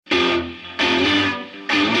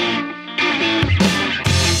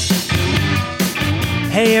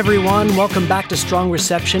everyone, welcome back to Strong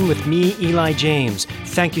Reception with me, Eli James.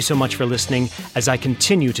 Thank you so much for listening as I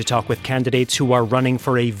continue to talk with candidates who are running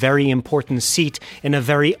for a very important seat in a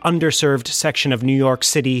very underserved section of New York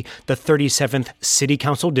City, the 37th City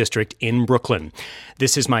Council District in Brooklyn.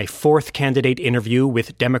 This is my fourth candidate interview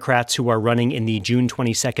with Democrats who are running in the June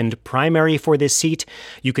 22nd primary for this seat.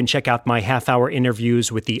 You can check out my half-hour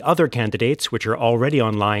interviews with the other candidates, which are already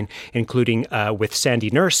online, including with Sandy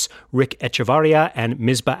Nurse, Rick Echevarria, and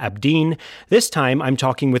Misbah Abdeen. This time, I'm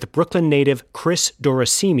talking with Brooklyn native Chris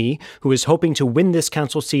Durosinmi, who is hoping to win this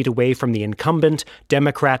council seat away from the incumbent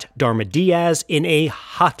Democrat Darma Diaz in a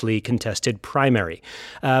hotly contested primary.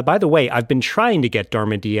 By the way, I've been trying to get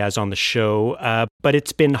Darma Diaz on the show, but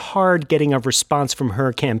it's been hard getting a response from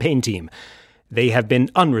her campaign team. They have been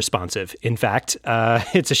unresponsive. In fact,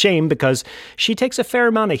 it's a shame because she takes a fair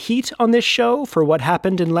amount of heat on this show for what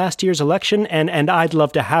happened in last year's election, and I'd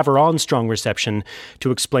love to have her on Strong Reception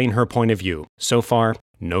to explain her point of view. So far,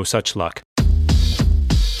 no such luck.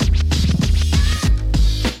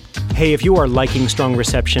 Hey, if you are liking Strong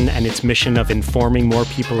Reception and its mission of informing more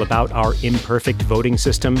people about our imperfect voting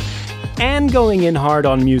system and going in hard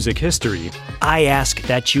on music history, I ask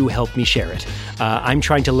that you help me share it. I'm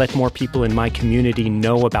trying to let more people in my community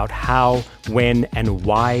know about how, when, and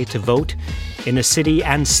why to vote in a city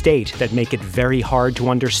and state that make it very hard to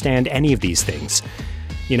understand any of these things.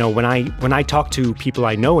 You know, when I talk to people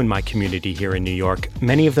I know in my community here in New York,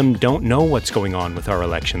 many of them don't know what's going on with our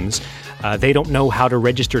elections. They don't know how to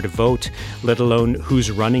register to vote, let alone who's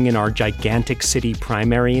running in our gigantic city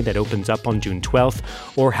primary that opens up on June 12th,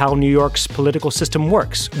 or how New York's political system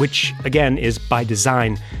works, which, again, is by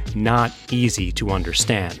design not easy to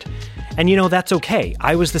understand. And you know, that's okay.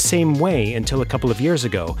 I was the same way until a couple of years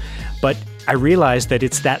ago. But I realized that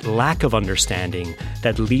it's that lack of understanding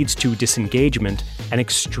that leads to disengagement and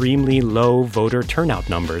extremely low voter turnout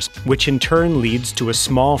numbers, which in turn leads to a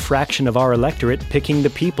small fraction of our electorate picking the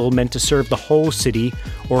people meant to serve the whole city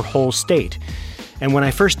or whole state. And when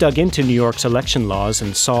I first dug into New York's election laws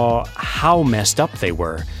and saw how messed up they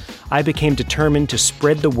were, I became determined to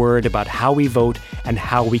spread the word about how we vote and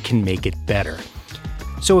how we can make it better.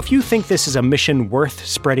 So if you think this is a mission worth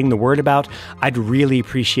spreading the word about, I'd really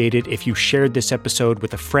appreciate it if you shared this episode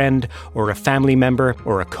with a friend or a family member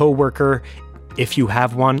or a coworker. If you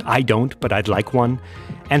have one, I don't, but I'd like one.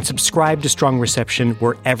 And subscribe to Strong Reception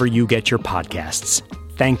wherever you get your podcasts.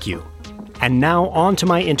 Thank you. And now on to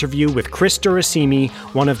my interview with Chris Durosinmi,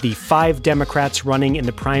 one of the 5 Democrats running in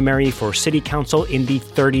the primary for City Council in the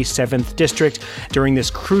 37th District during this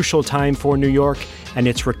crucial time for New York and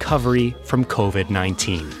its recovery from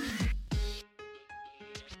COVID-19.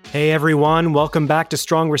 Hey everyone, welcome back to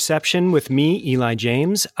Strong Reception with me, Eli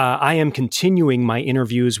James. I am continuing my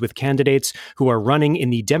interviews with candidates who are running in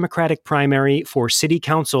the Democratic primary for City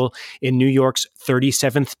Council in New York's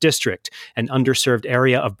 37th District, an underserved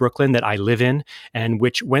area of Brooklyn that I live in, and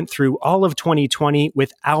which went through all of 2020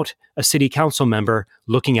 without a city council member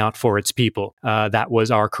looking out for its people. That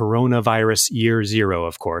was our coronavirus year 0,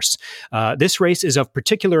 of course. This race is of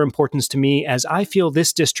particular importance to me as I feel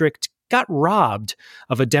this district got robbed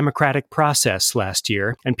of a democratic process last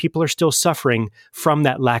year, and people are still suffering from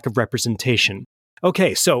that lack of representation.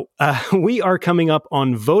 Okay, so we are coming up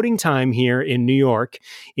on voting time here in New York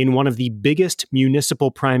in one of the biggest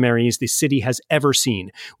municipal primaries the city has ever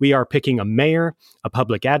seen. We are picking a mayor, a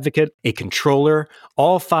public advocate, a controller,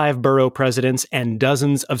 all 5 borough presidents, and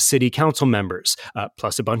dozens of city council members,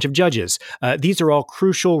 plus a bunch of judges. These are all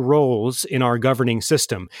crucial roles in our governing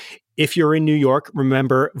system. If you're in New York,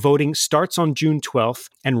 remember, voting starts on June 12th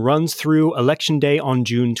and runs through Election Day on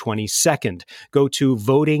June 22nd. Go to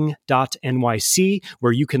voting.nyc,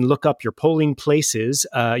 where you can look up your polling places.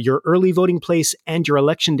 Your early voting place and your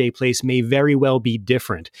Election Day place may very well be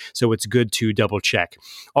different, so it's good to double check.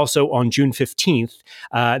 Also, on June 15th,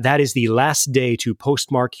 that is the last day to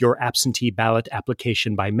postmark your absentee ballot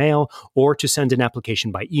application by mail or to send an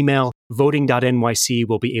application by email. Voting.nyc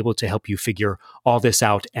will be able to help you figure all this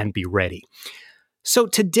out and be ready. So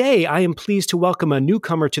today I am pleased to welcome a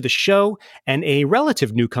newcomer to the show and a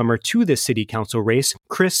relative newcomer to this city council race,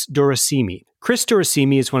 Chris Durosinmi. Chris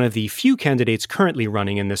Durosinmi is one of the few candidates currently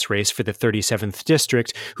running in this race for the 37th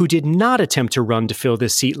District who did not attempt to run to fill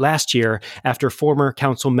this seat last year after former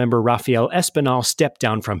council member Rafael Espinal stepped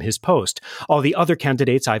down from his post. All the other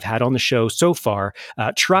candidates I've had on the show so far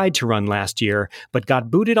tried to run last year, but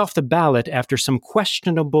got booted off the ballot after some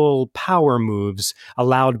questionable power moves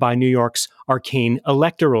allowed by New York's arcane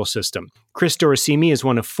electoral system. Chris Durosinmi is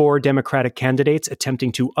one of 4 Democratic candidates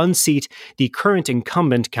attempting to unseat the current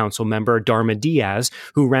incumbent council member, Darma Diaz,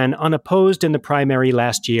 who ran unopposed in the primary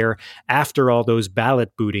last year after all those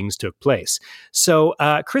ballot bootings took place. So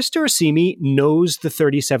Chris Durosinmi knows the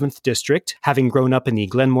 37th district, having grown up in the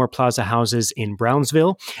Glenmore Plaza houses in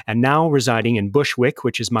Brownsville and now residing in Bushwick,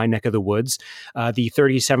 which is my neck of the woods. The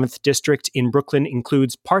 37th district in Brooklyn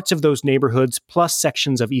includes parts of those neighborhoods plus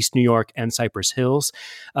sections of East New York and Cypress Hills.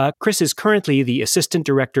 Chris is currently the Assistant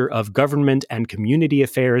Director of Government and Community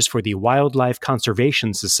Affairs for the Wildlife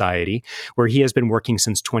Conservation Society, where he has been working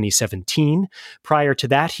since 2017. Prior to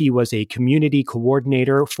that, he was a community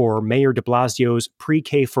coordinator for Mayor de Blasio's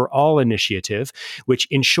Pre-K for All initiative, which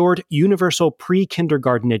ensured universal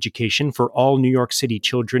pre-kindergarten education for all New York City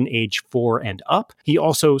children age 4 and up. He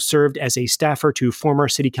also served as a staffer to former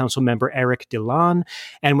City Council member Eric Dillon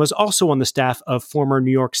and was also on the staff of former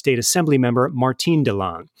New York State Assembly member Martine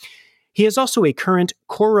Dillon. He is also a current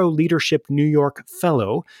Coro Leadership New York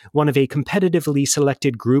Fellow, one of a competitively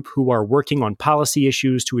selected group who are working on policy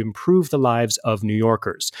issues to improve the lives of New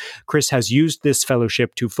Yorkers. Chris has used this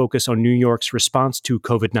fellowship to focus on New York's response to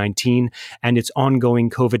COVID-19 and its ongoing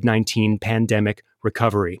COVID-19 pandemic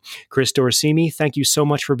recovery. Chris Durosinmi, thank you so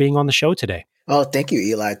much for being on the show today. Oh, thank you,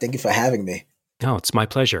 Eli. Thank you for having me. Oh, it's my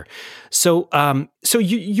pleasure. So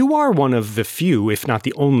you are one of the few, if not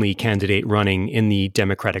the only candidate running in the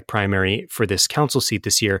Democratic primary for this council seat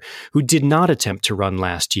this year who did not attempt to run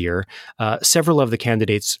last year. Several of the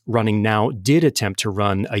candidates running now did attempt to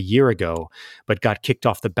run a year ago, but got kicked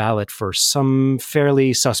off the ballot for some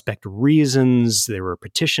fairly suspect reasons. There were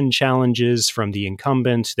petition challenges from the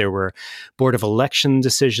incumbent. There were Board of Election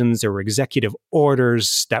decisions. There were executive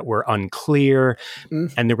orders that were unclear.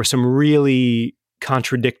 And there were some really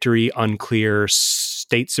contradictory, unclear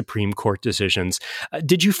state Supreme Court decisions.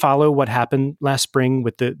 Did you follow what happened last spring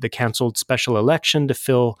with the canceled special election to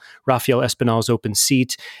fill Rafael Espinal's open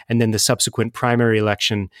seat, and then the subsequent primary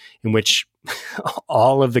election in which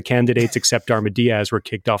all of the candidates except Darma Diaz were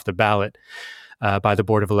kicked off the ballot by the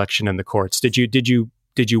Board of Election and the courts? Did you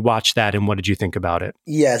watch that, and what did you think about it?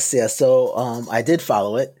 Yes. So I did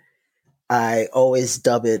follow it. I always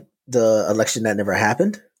dub it the election that never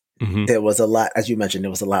happened. Mm-hmm. There was a lot, as you mentioned,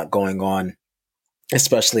 there was a lot going on,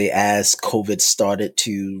 especially as COVID started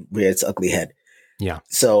to rear its ugly head. Yeah.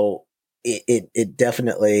 So it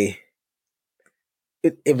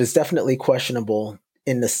was definitely questionable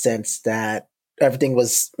in the sense that everything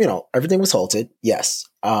was halted. Yes.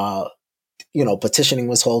 Petitioning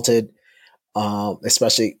was halted,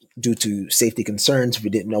 especially due to safety concerns.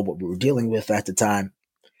 We didn't know what we were dealing with at the time.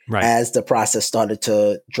 Right. As the process started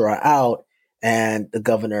to draw out and the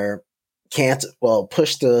governor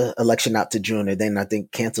pushed the election out to June and then I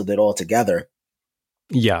think canceled it altogether.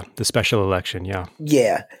 Yeah, the special election, yeah.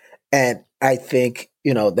 Yeah. And I think,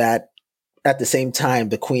 that at the same time,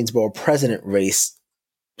 the Queensboro president race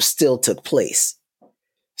still took place.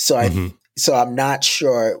 So I'm not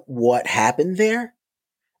sure what happened there.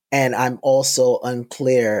 And I'm also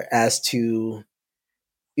unclear as to,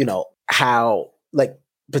 how,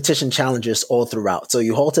 petition challenges all throughout. So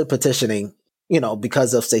you halted petitioning,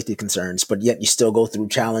 because of safety concerns, but yet you still go through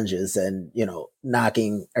challenges and,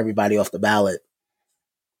 knocking everybody off the ballot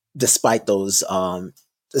despite those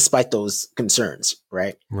concerns.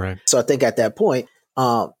 Right. Right. So I think at that point,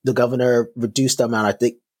 the governor reduced the amount. I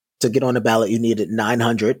think to get on the ballot, you needed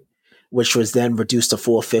 900, which was then reduced to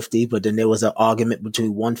 450. But then there was an argument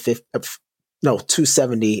between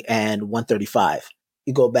 270 and 135.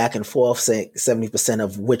 You go back and forth, saying 70%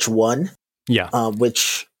 of which one. Yeah.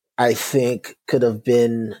 Which I think could have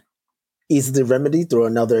been easily remedied through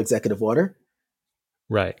another executive order.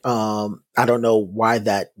 Right. I don't know why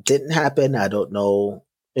that didn't happen. I don't know,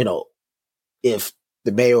 if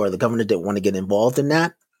the mayor or the governor didn't want to get involved in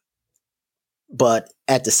that. But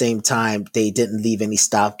at the same time, they didn't leave any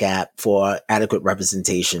stopgap for adequate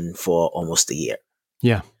representation for almost a year.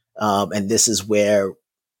 Yeah. And this is where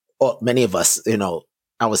many of us,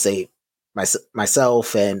 I would say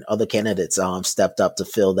myself and other candidates stepped up to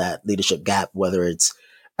fill that leadership gap, whether it's,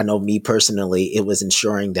 I know me personally, it was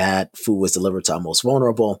ensuring that food was delivered to our most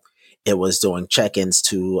vulnerable. It was doing check-ins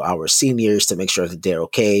to our seniors to make sure that they're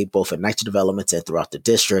okay, both in NYCHA developments and throughout the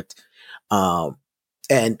district. I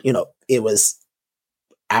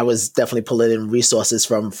was definitely pulling in resources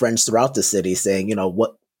from friends throughout the city saying,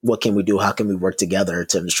 what can we do? How can we work together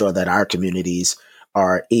to ensure that our communities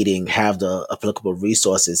are eating, have the applicable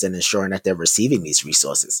resources and ensuring that they're receiving these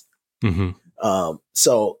resources. Mm-hmm.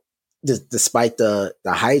 So despite the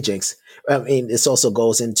hijinks, I mean, this also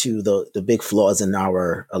goes into the big flaws in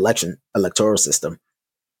our electoral system,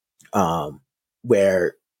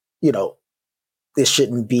 where, there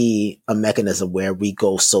shouldn't be a mechanism where we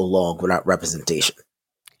go so long without representation.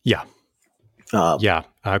 Yeah.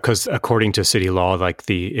 Because according to city law, like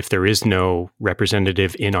if there is no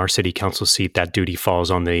representative in our city council seat, that duty falls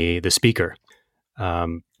on the speaker,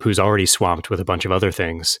 who's already swamped with a bunch of other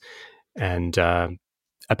things. And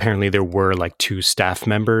apparently there were like 2 staff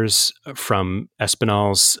members from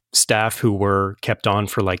Espinal's staff who were kept on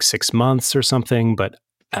for like 6 months or something, but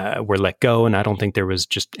were let go. And I don't think there was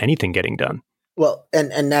just anything getting done. Well,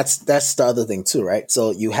 and that's the other thing too, right?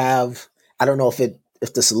 So you have, I don't know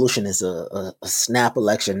if the solution is a snap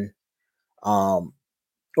election, or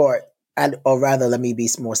rather, let me be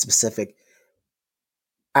more specific.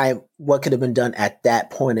 What could have been done at that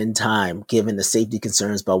point in time, given the safety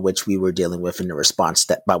concerns by which we were dealing with and the response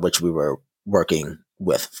by which we were working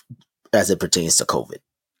with as it pertains to COVID.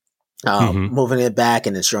 Moving it back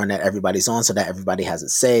and ensuring that everybody's on so that everybody has a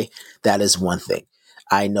say, that is one thing.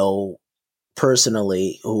 I know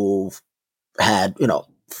personally who've had,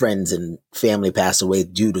 friends and family pass away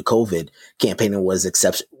due to COVID. Campaigning would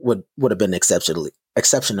have been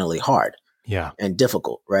exceptionally hard, and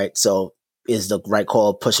difficult, right? So is the right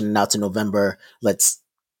call pushing it out to November?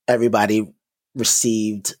 Everybody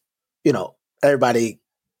received, everybody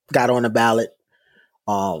got on the ballot.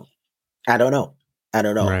 I don't know.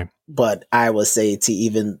 Right. But I would say to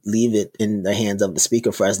even leave it in the hands of the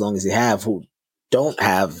speaker for as long as you have, who don't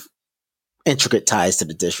have intricate ties to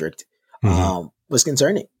the district, was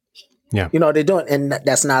concerning. Yeah. They don't, and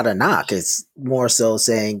that's not a knock. It's more so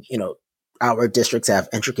saying, our districts have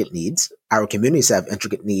intricate needs. Our communities have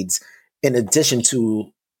intricate needs in addition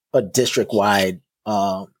to a district-wide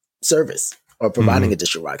service or providing a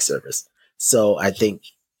district-wide service. So I think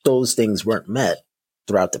those things weren't met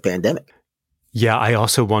throughout the pandemic. Yeah, I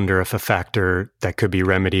also wonder if a factor that could be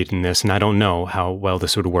remedied in this, and I don't know how well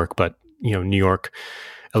this would work, but New York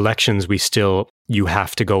elections, you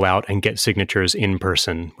have to go out and get signatures in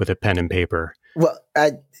person with a pen and paper. Well,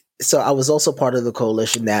 I was also part of the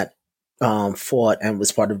coalition that fought and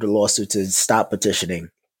was part of the lawsuit to stop petitioning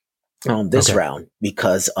this round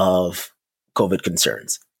because of COVID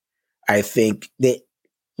concerns. I think that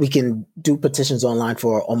we can do petitions online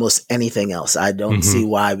for almost anything else. I don't see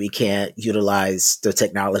why we can't utilize the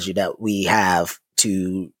technology that we have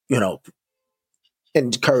to,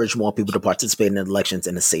 encourage more people to participate in elections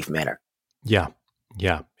in a safe manner. Yeah.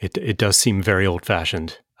 It does seem very old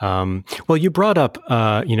fashioned. Well, you brought up,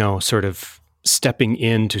 sort of stepping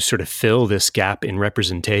in to sort of fill this gap in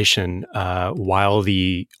representation while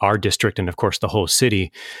our district and, of course, the whole city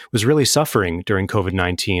was really suffering during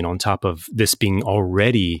COVID-19 on top of this being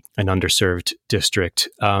already an underserved district.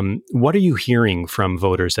 What are you hearing from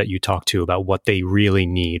voters that you talk to about what they really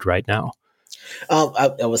need right now?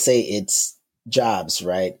 I would say it's jobs,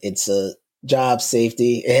 right? It's a job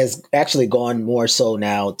safety. It has actually gone more so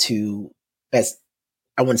now to, as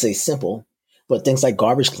I wouldn't say simple, but things like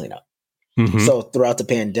garbage cleanup. So throughout the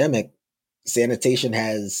pandemic, sanitation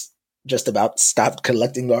has just about stopped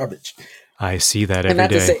collecting garbage. I see that every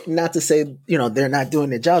day. Not to say, they're not doing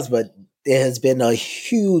their jobs, but there has been a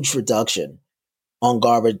huge reduction on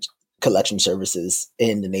garbage collection services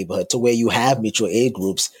in the neighborhood to where you have mutual aid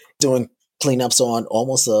groups doing cleanups on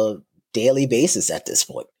almost a daily basis at this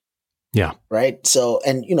point. Yeah. Right. So,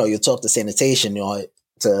 and, you talk to sanitation,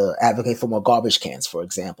 to advocate for more garbage cans, for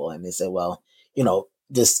example. And they say, well,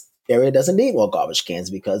 this area doesn't need more garbage cans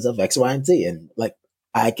because of X, Y, and Z. And like,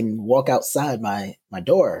 I can walk outside my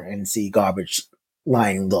door and see garbage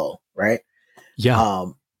lying low. Right. Yeah.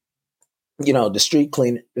 The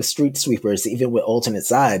street sweepers, even with alternate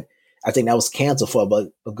side, I think that was canceled for about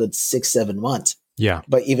a good 6-7 months. Yeah.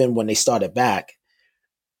 But even when they started back,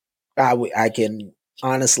 I can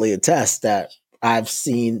honestly attest that I've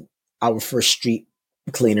seen our first street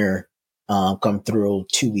cleaner come through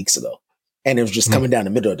 2 weeks ago. And it was just coming down the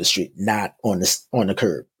middle of the street, not on the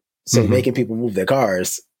curb. So making people move their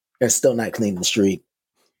cars and still not cleaning the street.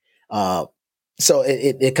 So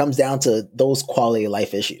it comes down to those quality of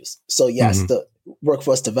life issues. So yes, the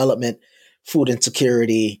workforce development, food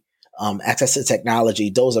insecurity, access to technology,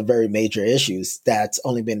 those are very major issues that's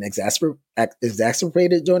only been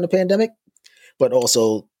exacerbated during the pandemic, but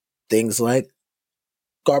also things like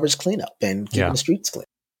garbage cleanup and keeping the streets clean.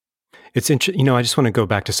 It's interesting. I just want to go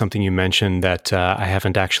back to something you mentioned that I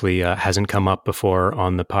haven't actually hasn't come up before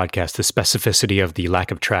on the podcast: the specificity of the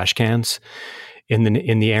lack of trash cans in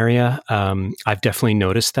the area. I've definitely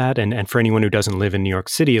noticed that, and for anyone who doesn't live in New York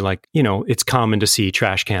City, it's common to see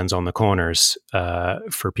trash cans on the corners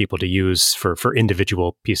for people to use for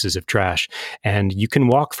individual pieces of trash, and you can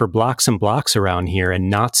walk for blocks and blocks around here and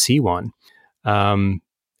not see one.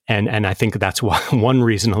 And I think that's one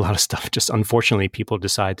reason a lot of stuff just, unfortunately, people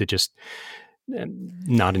decide to just,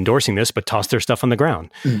 not endorsing this, but toss their stuff on the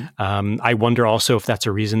ground. Mm-hmm. I wonder also if that's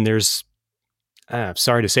a reason there's,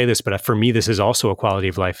 sorry to say this, but for me, this is also a quality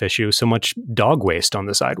of life issue. So much dog waste on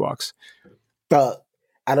the sidewalks.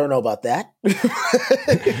 I don't know about that.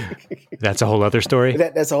 That's a whole other story.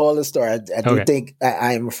 That's a whole other story. I do Okay. think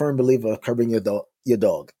I am a firm believer of curbing your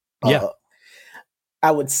dog. Yeah.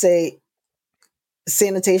 I would say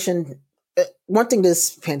sanitation. One thing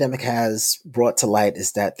this pandemic has brought to light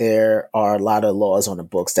is that there are a lot of laws on the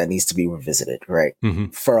books that needs to be revisited, right? Mm-hmm.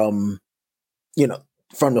 From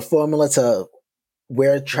the formula to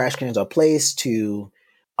where trash cans are placed to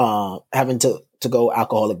having to go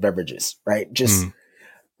alcoholic beverages, right? Just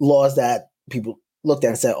laws that people looked at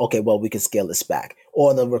and said, okay, well, we can scale this back.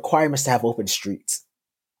 Or the requirements to have open streets.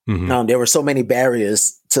 Mm-hmm. There were so many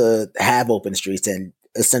barriers to have open streets, and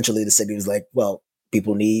essentially the city was like, well,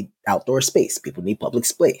 people need outdoor space, people need public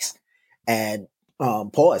space, and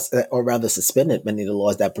paused, or rather suspended many of the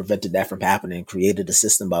laws that prevented that from happening and created a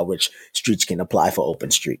system by which streets can apply for open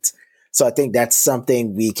streets. So I think that's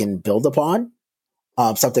something we can build upon.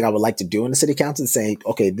 Something I would like to do in the city council is saying,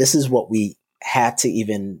 okay, this is what we had to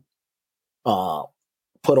even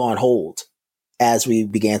put on hold as we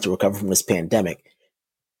began to recover from this pandemic.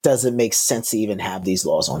 Does it make sense to even have these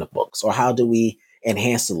laws on the books? Or how do we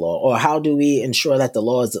enhance the law? Or how do we ensure that the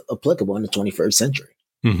law is applicable in the 21st century?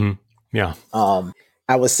 Mm-hmm. Yeah.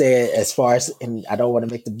 I would say, as far as, and I don't want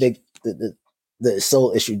to make the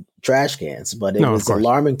sole issue trash cans, but it was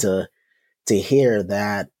alarming to hear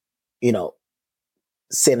that,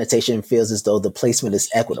 sanitation feels as though the placement is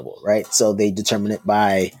equitable, right? So they determine it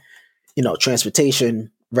by,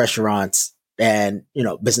 transportation, restaurants, and,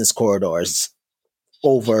 business corridors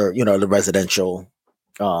over, the residential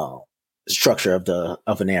structure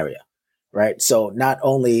of an area, right? So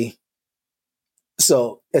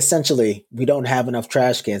essentially, we don't have enough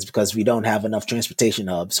trash cans because we don't have enough transportation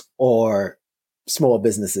hubs or small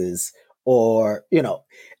businesses, or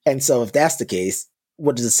and so if that's the case,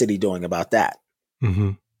 what is the city doing about that?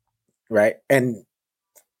 Mm-hmm. Right? And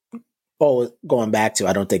going back to,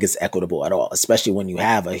 I don't think it's equitable at all, especially when you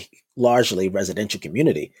have a largely residential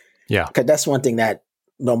community. Yeah. Because that's one thing that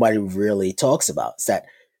nobody really talks about, is that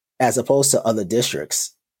as opposed to other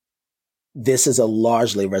districts, this is a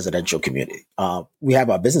largely residential community. We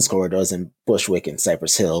have our business corridors in Bushwick and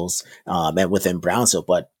Cypress Hills, and within Brownsville,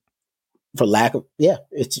 but for lack of,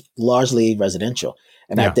 it's largely residential.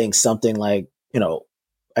 And I think something like,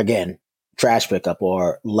 again, trash pickup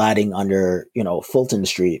or lighting under, Fulton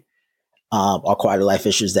Street, are quality of life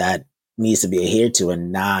issues that needs to be adhered to,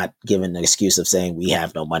 and not given the excuse of saying we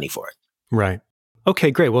have no money for it. Right.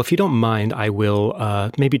 Okay, great. Well, if you don't mind, I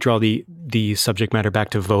will maybe draw the subject matter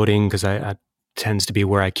back to voting, because I tends to be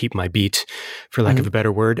where I keep my beat, for lack of a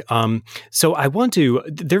better word. So I want to,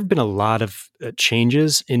 there have been a lot of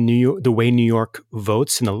changes in New York, the way New York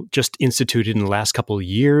votes, and just instituted in the last couple of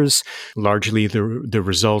years, largely the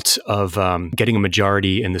result of getting a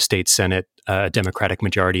majority in the state Senate, a Democratic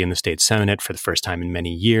majority in the state Senate for the first time in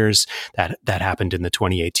many years. That happened in the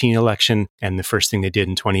 2018 election. And the first thing they did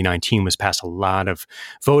in 2019 was pass a lot of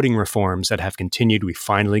voting reforms that have continued. We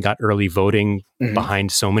finally got early voting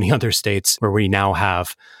behind so many other states, where we now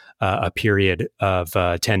have a period of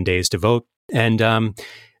 10 days to vote. And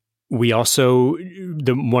we also,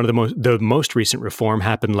 the most recent reform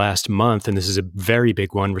happened last month, and this is a very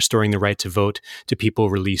big one, restoring the right to vote to people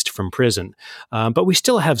released from prison. But we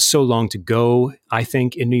still have so long to go, I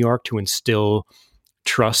think, in New York to instill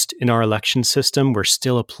trust in our election system. We're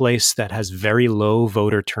still a place that has very low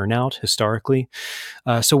voter turnout historically.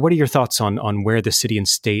 So what are your thoughts on where the city and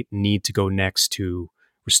state need to go next to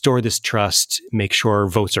restore this trust, make sure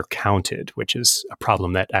votes are counted, which is a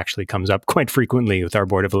problem that actually comes up quite frequently with our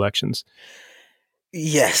Board of Elections?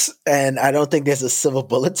 Yes, and I don't think there's a silver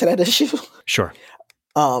bullet to that issue. Sure.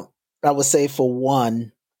 I would say, for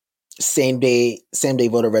one, same day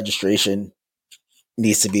voter registration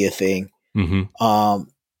needs to be a thing. Mm-hmm.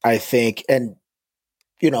 I think, and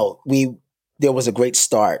there was a great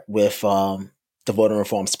start with the voting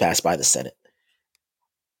reforms passed by the Senate.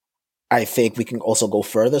 I think we can also go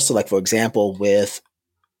further. So, like, for example, with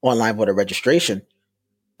online voter registration,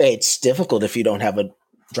 it's difficult if you don't have a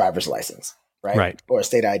driver's license, right? Or a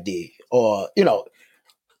state ID, or you're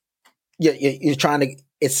trying to.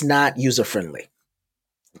 It's not user friendly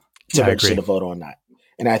to register to vote or not.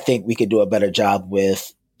 And I think we could do a better job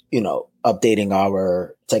with updating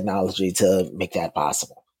our technology to make that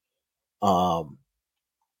possible.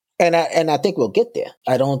 And I think we'll get there.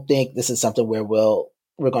 I don't think this is something where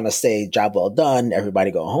we're going to say job well done,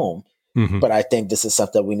 everybody go home. But I think this is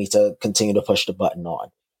something we need to continue to push the button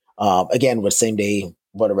on. Again, with same day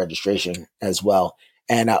voter registration as well.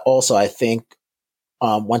 And I think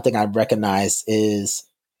one thing I recognize is,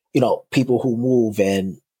 people who move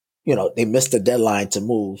and, they miss the deadline to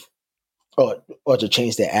move or to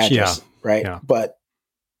change their address, right? Yeah. But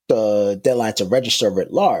the deadline to register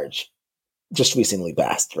writ large just recently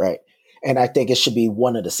passed, right? And I think it should be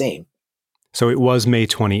one of the same. So it was May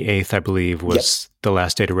 28th, I believe, was the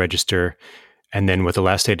last day to register. And then with the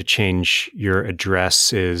last day to change your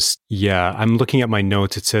address is, I'm looking at my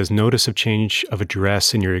notes. It says notice of change of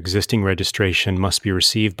address in your existing registration must be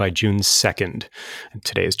received by June 2nd. And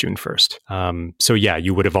today is June 1st. So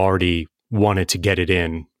you would have already wanted to get it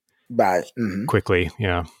in quickly.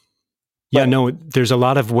 Yeah. Yeah, no, there's a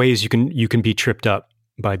lot of ways you can be tripped up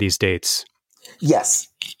by these dates. Yes.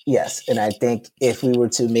 And I think if we were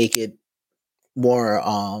to make it more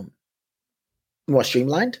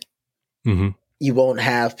streamlined, you won't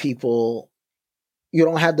have people, you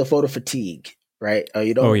don't have the voter fatigue, right? Or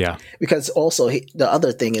you don't. Oh, yeah. Because also the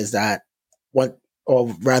other thing is that what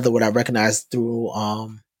I recognize through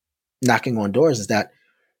knocking on doors is that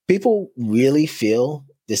people really feel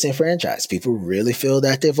disenfranchised. People really feel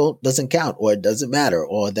that their vote doesn't count or it doesn't matter,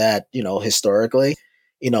 or that, historically,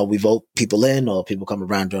 we vote people in or people come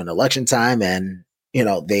around during election time and,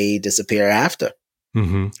 they disappear after.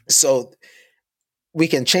 So we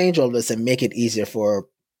can change all this and make it easier for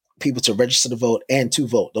people to register to vote and to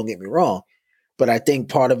vote. Don't get me wrong. But I think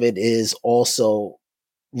part of it is also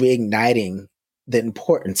reigniting the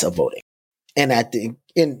importance of voting. And I think,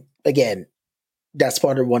 again, that's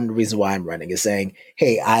part of one of the reasons why I'm running, is saying,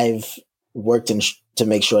 hey, I've worked to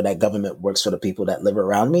make sure that government works for the people that live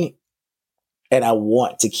around me. And I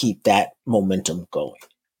want to keep that momentum going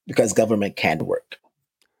because government can work.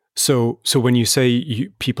 So when you say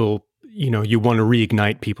people, you want to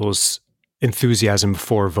reignite people's enthusiasm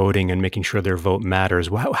for voting and making sure their vote matters,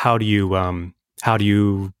 how do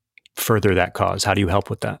you further that cause? How do you help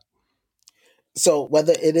with that? So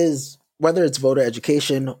whether it's voter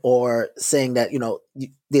education or saying that,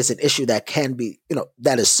 there's an issue that can be,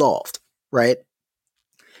 that is solved, right?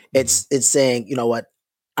 It's saying, you know what,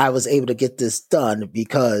 I was able to get this done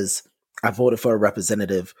because I voted for a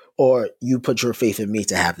representative, or you put your faith in me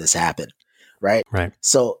to have this happen, right? Right.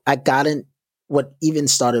 So what even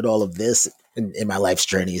started all of this in my life's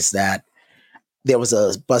journey is that there was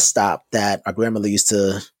a bus stop that our grandmother used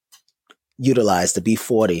to utilize, the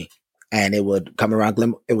B40, and it would come around.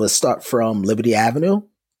 It would start from Liberty Avenue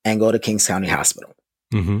and go to Kings County Hospital.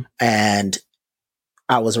 And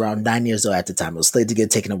I was around 9 years old at the time. It was slated to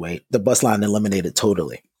get taken away. The bus line eliminated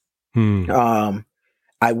totally.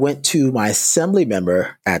 I went to my assembly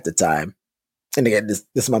member at the time, and again, this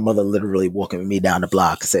is my mother literally walking me down the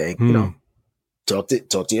block saying, talk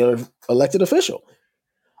to your elected official.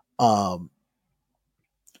 Told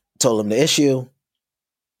him the issue,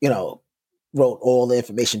 wrote all the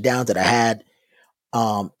information down that I had,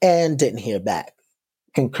 and didn't hear back.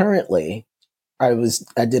 Concurrently, I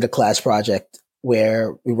did a class project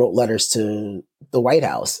where we wrote letters to the White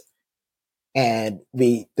House, and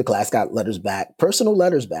the class got letters back, personal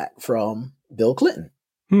letters back from Bill Clinton.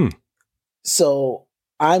 So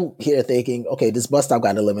I'm here thinking, okay, this bus stop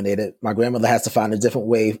got eliminated. My grandmother has to find a different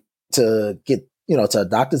way to get, to a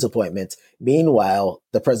doctor's appointment. Meanwhile,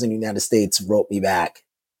 the president of the United States wrote me back,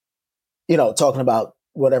 talking about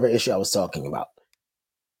whatever issue I was talking about.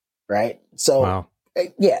 Right. So,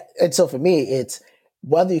 yeah. And so for me, it's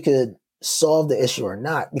whether you could solve the issue or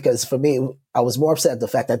not, because for me, I was more upset at the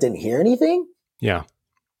fact that I didn't hear anything. Yeah.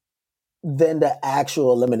 Than the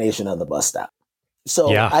actual elimination of the bus stop.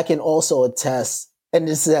 So I can also attest, and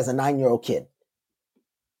this is as a 9-year-old kid.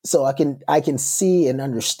 So I can see and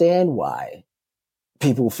understand why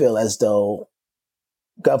people feel as though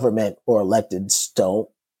government or electeds don't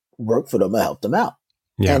work for them or help them out.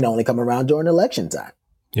 And only come around during election time.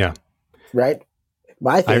 Yeah. Right?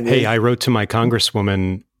 My thing I wrote to my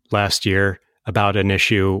congresswoman last year about an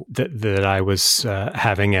issue that I was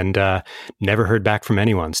having, and never heard back from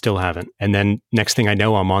anyone, still haven't. And then next thing I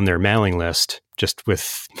know, I'm on their mailing list, just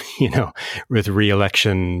with, with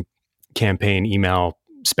re-election campaign email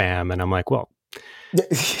spam. And I'm like, well,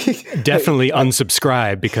 definitely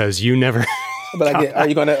unsubscribe because you never. But again, are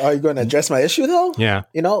you going to address my issue though? Yeah.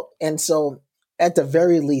 And so at the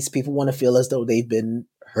very least, people want to feel as though they've been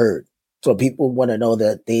heard. So people want to know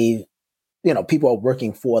that people are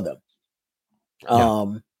working for them.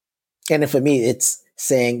 And for me, it's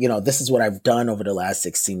saying, this is what I've done over the last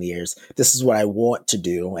 16 years. This is what I want to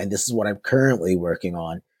do. And this is what I'm currently working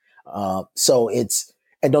on. And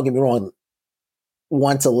don't get me wrong,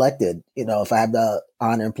 once elected, if I have the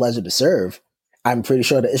honor and pleasure to serve, I'm pretty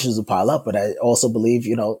sure the issues will pile up. But I also believe,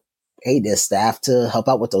 hey, there's staff to help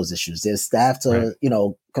out with those issues. There's staff to,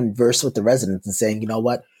 converse with the residents and saying, you know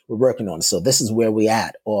what, we're working on it. So this is where we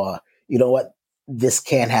at. Or, you know what, this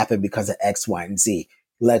can't happen because of X, Y, and Z.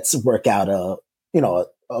 Let's work out a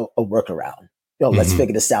workaround. Let's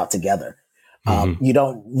figure this out together. You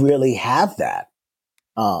don't really have that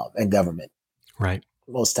in government. Right.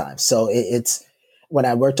 Most times. So it's when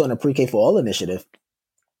I worked on a pre-K for all initiative,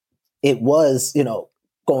 it was,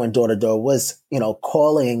 going door to door, was,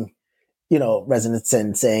 calling, residents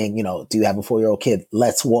and saying, do you have a 4-year-old kid?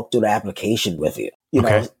 Let's walk through the application with you.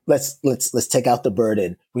 Let's take out the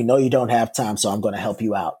burden. We know you don't have time, so I'm going to help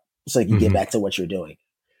you out so you can get back to what you're doing.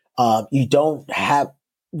 You don't have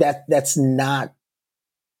that. That's not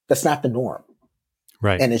the norm.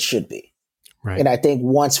 Right. And it should be. Right. And I think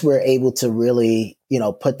once we're able to really,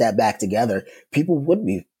 put that back together, people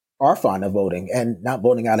are fond of voting, and not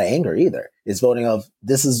voting out of anger either. It's voting of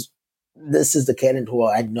this is the candidate who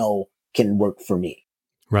I know can work for me.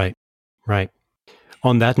 Right. Right.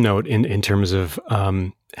 On that note, in terms of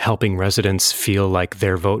helping residents feel like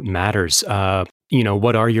their vote matters,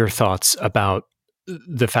 what are your thoughts about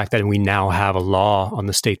the fact that we now have a law on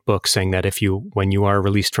the state book saying that when you are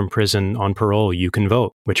released from prison on parole, you can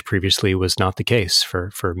vote, which previously was not the case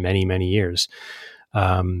for many, many years.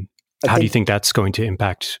 How do you think that's going to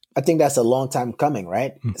impact? I think that's a long time coming,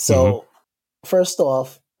 right? So first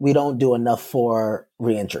off, we don't do enough for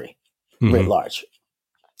reentry writ large.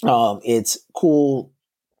 It's cool.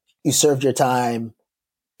 You served your time.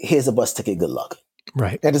 Here's a bus ticket. Good luck.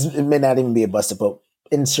 Right. It may not even be a bus ticket, but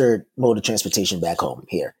insert mode of transportation back home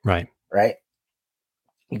here. Right. Right.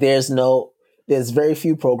 There's very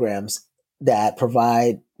few programs that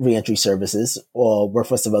provide reentry services or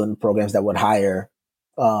workforce development programs that would hire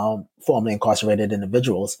formerly incarcerated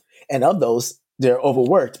individuals. And of those, they're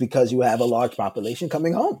overworked because you have a large population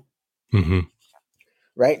coming home.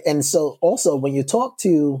 Right. And so also when you talk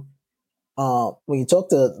to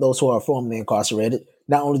those who are formerly incarcerated,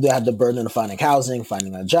 not only do they have the burden of finding housing,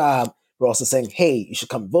 finding a job, we're also saying, hey, you should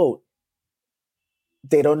come vote.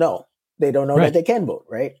 They don't know. They don't know that they can vote,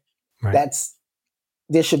 right?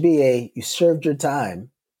 There should be you served your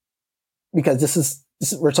time, because this is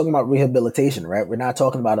we're talking about rehabilitation, right? We're not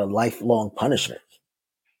talking about a lifelong punishment.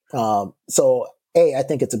 So I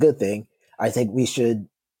think it's a good thing. I think we should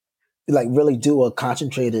really do a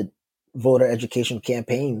concentrated voter education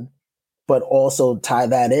campaign, but also tie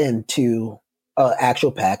that into an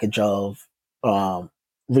actual package of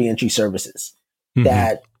reentry services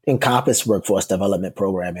that encompass workforce development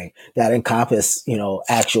programming, that encompass,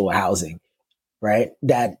 actual housing, right?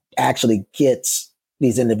 That actually gets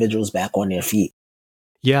these individuals back on their feet.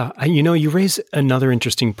 Yeah. You raise another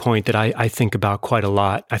interesting point that I think about quite a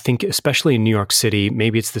lot. I think especially in New York City,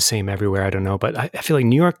 maybe it's the same everywhere, I don't know, but I feel like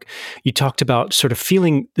New York, you talked about sort of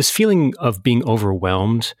feeling of being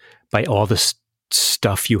overwhelmed by all the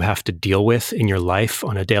stuff you have to deal with in your life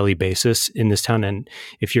on a daily basis in this town. And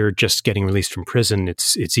if you're just getting released from prison,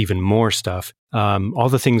 it's even more stuff. All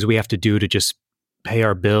the things we have to do to just pay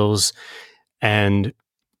our bills and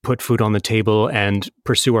put food on the table and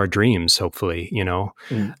pursue our dreams, hopefully,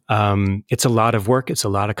 It's a lot of work. It's a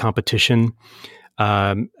lot of competition.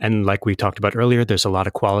 And like we talked about earlier, there's a lot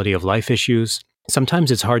of quality of life issues.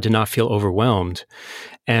 Sometimes it's hard to not feel overwhelmed.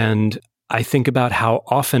 And I think about how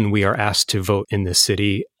often we are asked to vote in this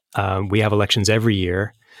city. We have elections every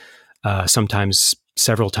year, sometimes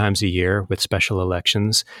several times a year with special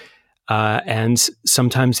elections. And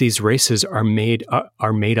sometimes these races are made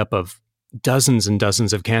up of dozens and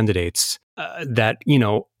dozens of candidates that,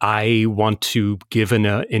 I want to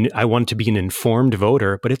I want to be an informed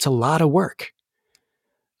voter, but it's a lot of work.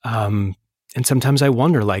 And sometimes I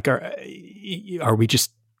wonder, are we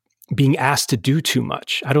just being asked to do too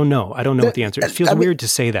much? I don't know. I don't know what the answer is. It feels weird to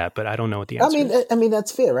say that, but I don't know what the answer is. I mean,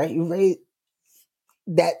 that's fair, right? You raise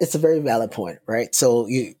that. It's a very valid point, right? So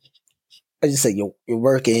as you say, you're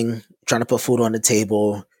working, trying to put food on the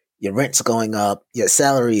table, your rent's going up, your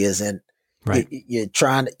salary isn't. Right.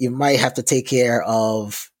 You might have to take care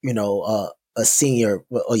of, a senior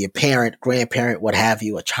or your parent, grandparent, what have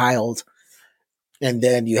you, a child. And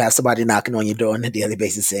then you have somebody knocking on your door on a daily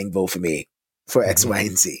basis saying, vote for me for X, Y,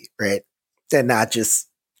 and Z, right? And not just,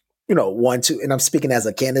 one, two. And I'm speaking as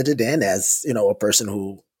a candidate and as, a person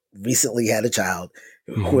who recently had a child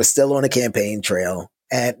who is still on a campaign trail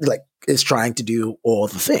and is trying to do all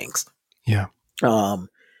the things. Yeah.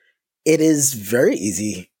 It is very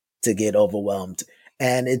easy to get overwhelmed.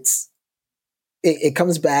 And it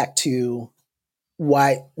comes back to,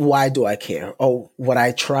 why do I care? Oh, what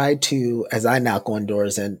I try to, as I knock on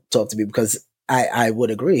doors and talk to people, because I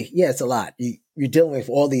would agree. Yeah, it's a lot. You're dealing with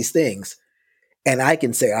all these things, and I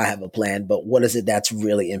can say I have a plan, but what is it that's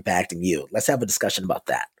really impacting you? Let's have a discussion about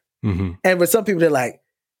that. Mm-hmm. And with some people, they're like,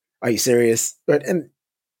 "Are you serious?" And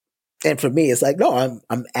for me, it's like, no,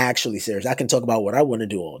 I'm actually serious. I can talk about what I want to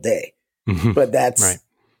do all day, Mm-hmm. but that's Right.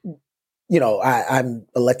 I'm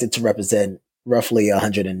elected to represent roughly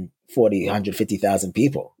 140, 150,000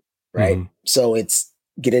 people, right? Mm-hmm. So it's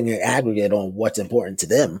getting an aggregate on what's important to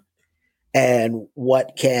them and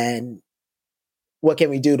what can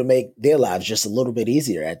we do to make their lives just a little bit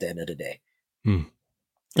easier at the end of the day. Mm.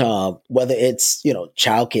 Whether it's,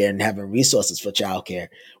 childcare and having resources for childcare,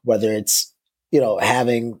 whether it's,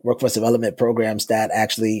 having workforce development programs that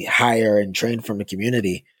actually hire and train from the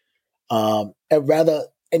community. And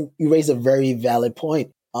you raised a very valid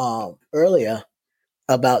point earlier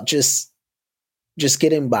about just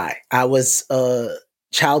getting by. I was a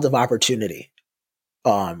child of opportunity,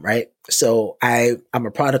 right? So I'm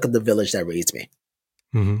a product of the village that raised me.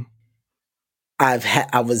 Mm-hmm.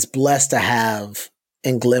 I was blessed to have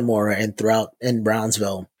in Glenmore and throughout in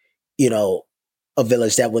Brownsville, you know, a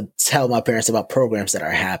village that would tell my parents about programs that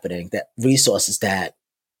are happening, that resources that,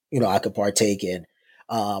 I could partake in,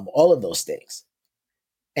 all of those things.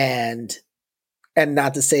 And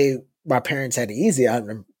not to say my parents had it easy.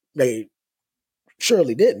 They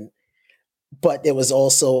surely didn't, but there was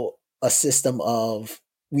also a system of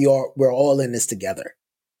we're all in this together.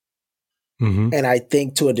 Mm-hmm. And I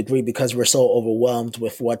think to a degree, because we're so overwhelmed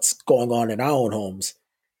with what's going on in our own homes,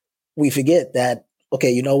 we forget that, okay,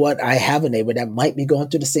 you know what? I have a neighbor that might be going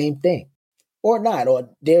through the same thing or not, or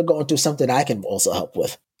they're going through something I can also help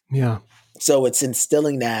with. Yeah. So it's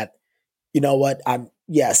instilling that, you know what?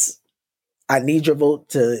 Yes, I need your vote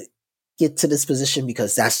to get to this position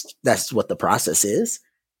because that's what the process is.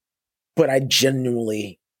 But I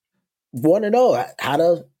genuinely want to know how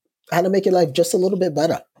to make your life just a little bit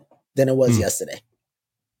better than it was yesterday.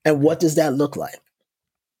 And what does that look like?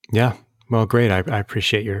 Yeah. Well, great. I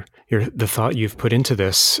appreciate the thought you've put into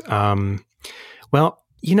this. Well,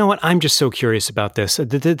 you know what? I'm just so curious about this.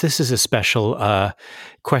 This is a special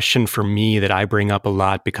question for me that I bring up a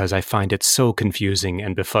lot because I find it so confusing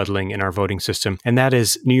and befuddling in our voting system. And that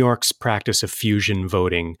is New York's practice of fusion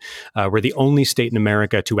voting. We're the only state in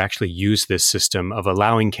America to actually use this system of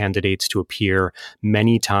allowing candidates to appear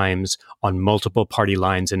many times on multiple party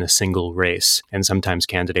lines in a single race. And sometimes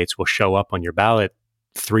candidates will show up on your ballot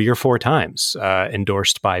 3 or 4 times,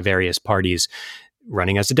 endorsed by various parties,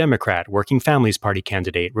 running as a Democrat, Working Families Party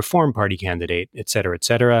candidate, Reform Party candidate, et cetera, et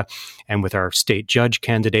cetera. And with our state judge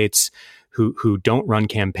candidates who don't run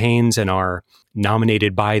campaigns and are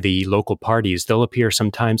nominated by the local parties, they'll appear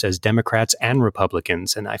sometimes as Democrats and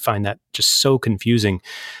Republicans. And I find that just so confusing.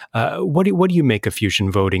 What do you make of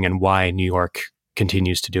fusion voting and why New York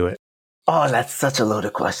continues to do it? Oh, that's such a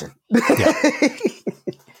loaded question. Yeah.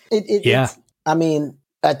 It's,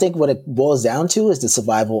 I think what it boils down to is the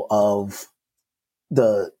survival of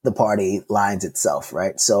the party lines itself,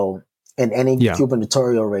 right? So in any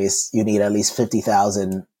gubernatorial race, you need at least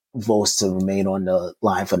 50,000 votes to remain on the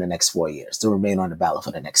line for the next 4 years, to remain on the ballot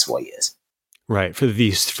for the next 4 years. Right. For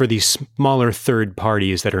these smaller third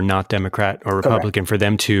parties that are not Democrat or Republican, correct, for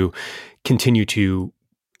them to continue to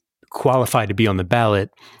qualify to be on the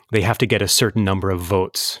ballot, they have to get a certain number of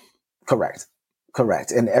votes. Correct.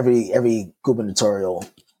 In every gubernatorial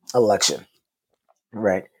election.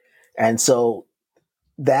 Right. And so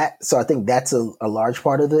I think that's a large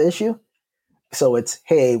part of the issue. So it's,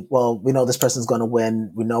 hey, well, we know this person's going to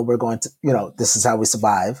win. We know we're going to, this is how we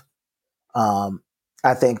survive. I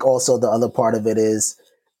think also the other part of it is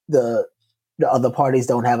the other parties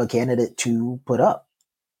don't have a candidate to put up.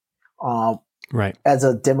 Right. As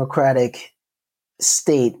a Democratic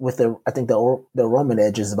state with I think the Roman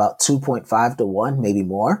edge is about 2.5 to 1, maybe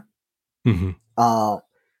more. Mm-hmm. All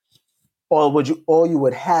you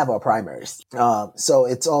would have are primaries. So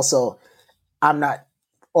it's also, I'm not,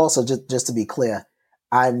 also just to be clear,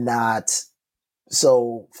 I'm not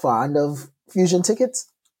so fond of fusion tickets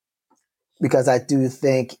because I do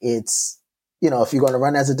think it's, if you're going to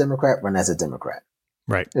run as a Democrat, run as a Democrat.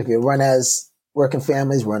 Right. If you run as working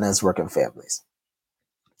families, run as working families.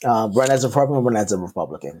 Run as a Republican, run as a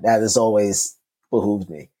Republican. That has always behooved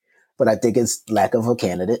me. But I think it's lack of a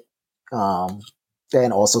candidate.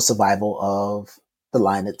 And also survival of the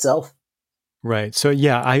line itself. Right. So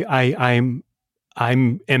yeah, I'm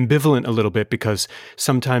ambivalent a little bit because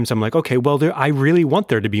sometimes I'm like, okay, well, I really want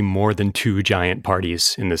there to be more than 2 giant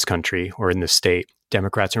parties in this country or in this state.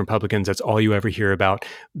 Democrats and Republicans, that's all you ever hear about.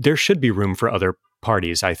 There should be room for other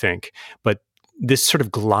parties, I think. But this sort of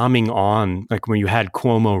glomming on, like when you had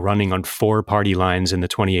Cuomo running on 4 party lines in the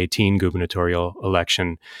 2018 gubernatorial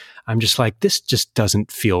election, I'm just like, this just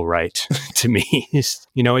doesn't feel right to me.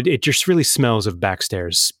 It just really smells of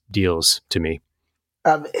backstairs deals to me.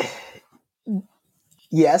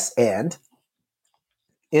 Yes, and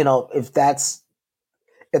if that's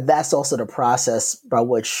also the process by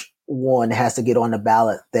which one has to get on the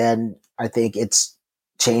ballot, then I think it's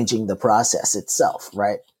changing the process itself,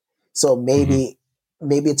 right? So maybe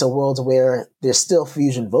it's a world where there's still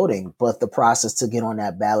fusion voting, but the process to get on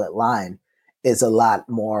that ballot line is a lot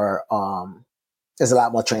more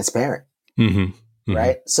transparent,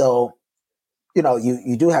 right? So,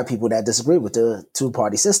 you do have people that disagree with the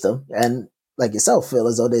 2-party system, and like yourself, feel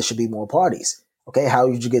as though there should be more parties. Okay, how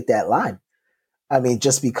would you get that line? I mean,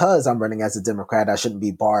 just because I'm running as a Democrat, I shouldn't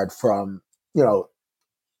be barred from,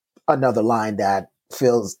 another line that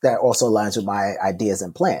also aligns with my ideas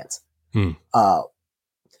and plans.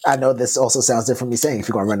 I know this also sounds different from me saying if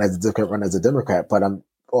you're going to run as a Democrat, but I'm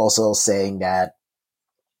also saying that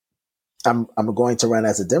I'm going to run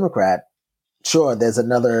as a Democrat. Sure, there's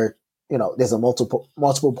there's a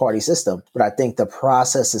multiple party system, but I think the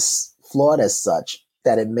process is flawed as such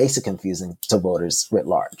that it makes it confusing to voters writ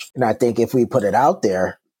large. And I think if we put it out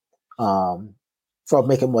there, for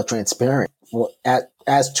making more transparent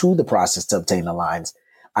as to the process to obtain the lines,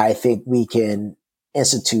 I think we can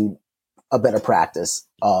institute a better practice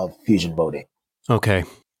of fusion voting. Okay.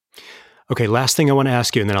 Last thing I want to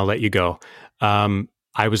ask you, and then I'll let you go.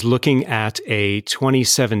 I was looking at a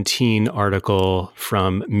 2017 article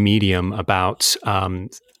from Medium about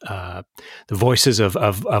the voices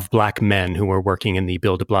of Black men who were working in the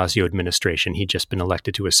Bill de Blasio administration. He'd just been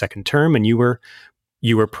elected to a second term, and you were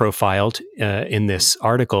profiled in this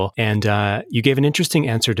article, and you gave an interesting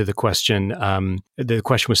answer to the question. The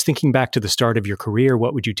question was, thinking back to the start of your career,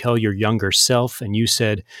 what would you tell your younger self? And you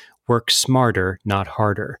said, work smarter, not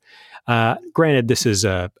harder. Granted, this is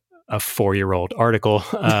a 4-year-old article,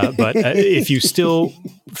 but if you still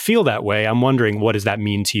feel that way, I'm wondering, what does that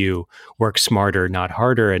mean to you? Work smarter, not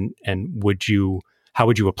harder, and how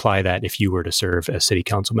would you apply that if you were to serve as city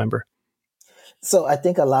council member? So I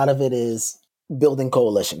think a lot of it is building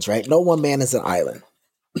coalitions, right? No one man is an island.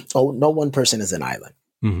 No one person is an island.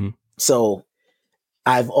 Mm-hmm. So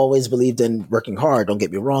I've always believed in working hard. Don't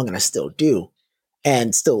get me wrong, and I still do,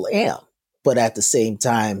 and still am. But at the same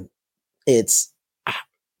time, it's,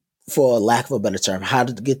 for lack of a better term, how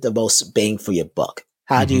to get the most bang for your buck.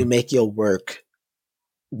 How do you make your work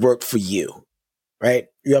for you, right?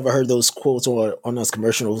 You ever heard those quotes on those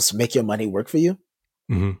commercials, make your money work for you?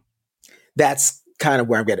 Mm-hmm. That's kind of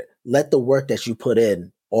where I'm getting. Let the work that you put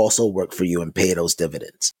in also work for you and pay those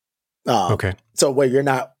dividends. Okay. So where you're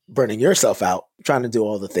not burning yourself out trying to do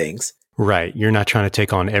all the things. Right. You're not trying to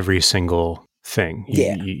take on every single thing.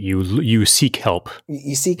 You seek help.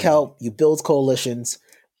 You seek help. You build coalitions.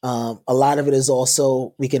 A lot of it is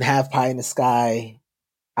also, we can have pie in the sky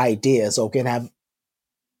ideas, or we can have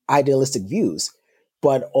idealistic views,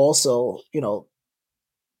 but also,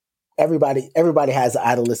 everybody has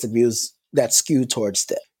idealistic views that skew towards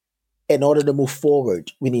them. In order to move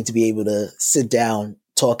forward, we need to be able to sit down,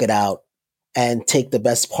 talk it out, and take the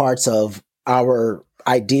best parts of our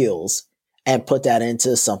ideals and put that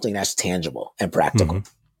into something that's tangible and practical.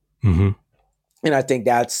 Mm-hmm. Mm-hmm. And I think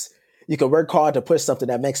you can work hard to push something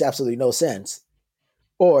that makes absolutely no sense,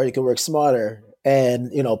 or you can work smarter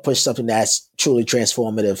and, push something that's truly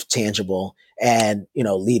transformative, tangible, and,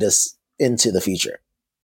 lead us into the future.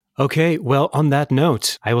 Okay. Well, on that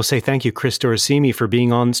note, I will say thank you, Chris Durosinmi, for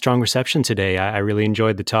being on Strong Reception today. I really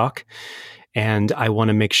enjoyed the talk, and I want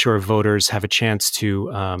to make sure voters have a chance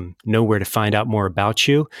to know where to find out more about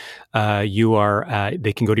you. They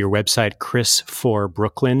can go to your website,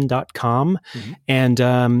 chrisforbrooklyn.com. Mm-hmm.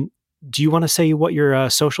 And do you want to say what your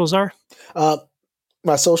socials are?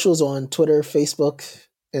 My socials on Twitter, Facebook,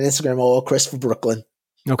 and Instagram are all Chris for Brooklyn.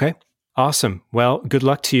 Okay. Awesome. Well, good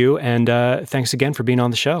luck to you. And thanks again for being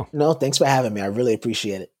on the show. No, thanks for having me. I really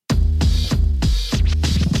appreciate it.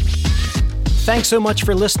 Thanks so much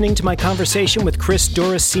for listening to my conversation with Chris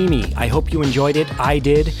Durosinmi. I hope you enjoyed it. I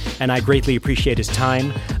did, and I greatly appreciate his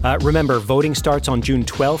time. Remember, voting starts on June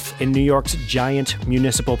 12th in New York's giant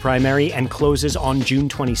municipal primary and closes on June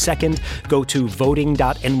 22nd. Go to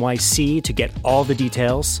voting.nyc to get all the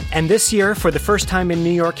details. And this year, for the first time in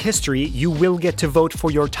New York history, you will get to vote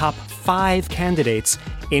for your top 5 candidates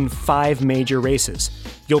in 5 major races.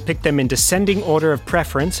 You'll pick them in descending order of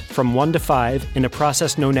preference from 1 to 5 in a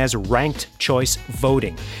process known as ranked choice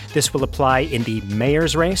voting. This will apply in the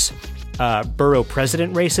mayor's race, borough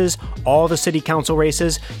president races, all the city council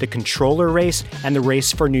races, the controller race, and the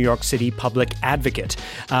race for New York City Public Advocate.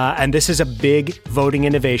 And this is a big voting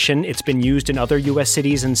innovation. It's been used in other U.S.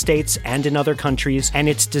 cities and states and in other countries, and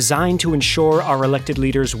it's designed to ensure our elected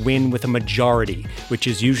leaders win with a majority, which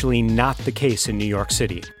is usually not the case in New York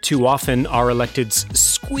City. Too often, our electeds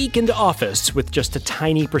squeak into office with just a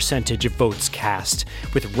tiny percentage of votes cast.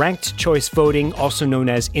 With ranked choice voting, also known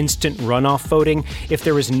as instant runoff voting, if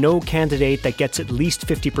there is no candidate that gets at least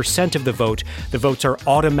 50% of the votes are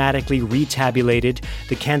automatically retabulated,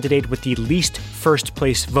 the candidate with the least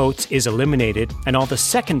first-place votes is eliminated, and all the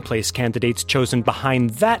second-place candidates chosen behind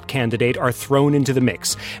that candidate are thrown into the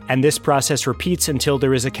mix. And this process repeats until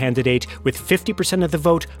there is a candidate with 50% of the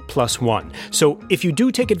vote plus one. So if you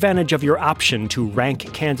do take advantage of your option to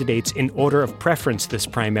rank candidates in order of preference this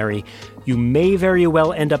primary, you may very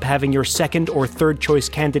well end up having your second or third choice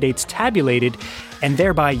candidates tabulated, and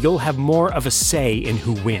thereby you'll have more of a say in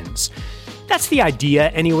who wins. That's the idea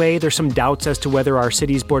anyway. There's some doubts as to whether our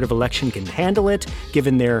city's Board of Election can handle it,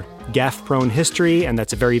 given their gaffe-prone history, and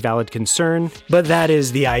that's a very valid concern. But that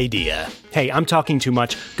is the idea. Hey, I'm talking too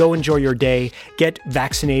much. Go enjoy your day, get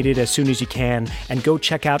vaccinated as soon as you can, and go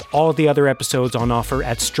check out all the other episodes on offer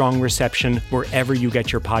at Strong Reception, wherever you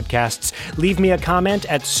get your podcasts. Leave me a comment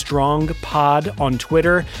at StrongPod on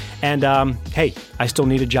Twitter. And hey, I still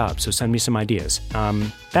need a job, so send me some ideas.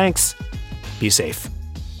 Thanks. Be safe.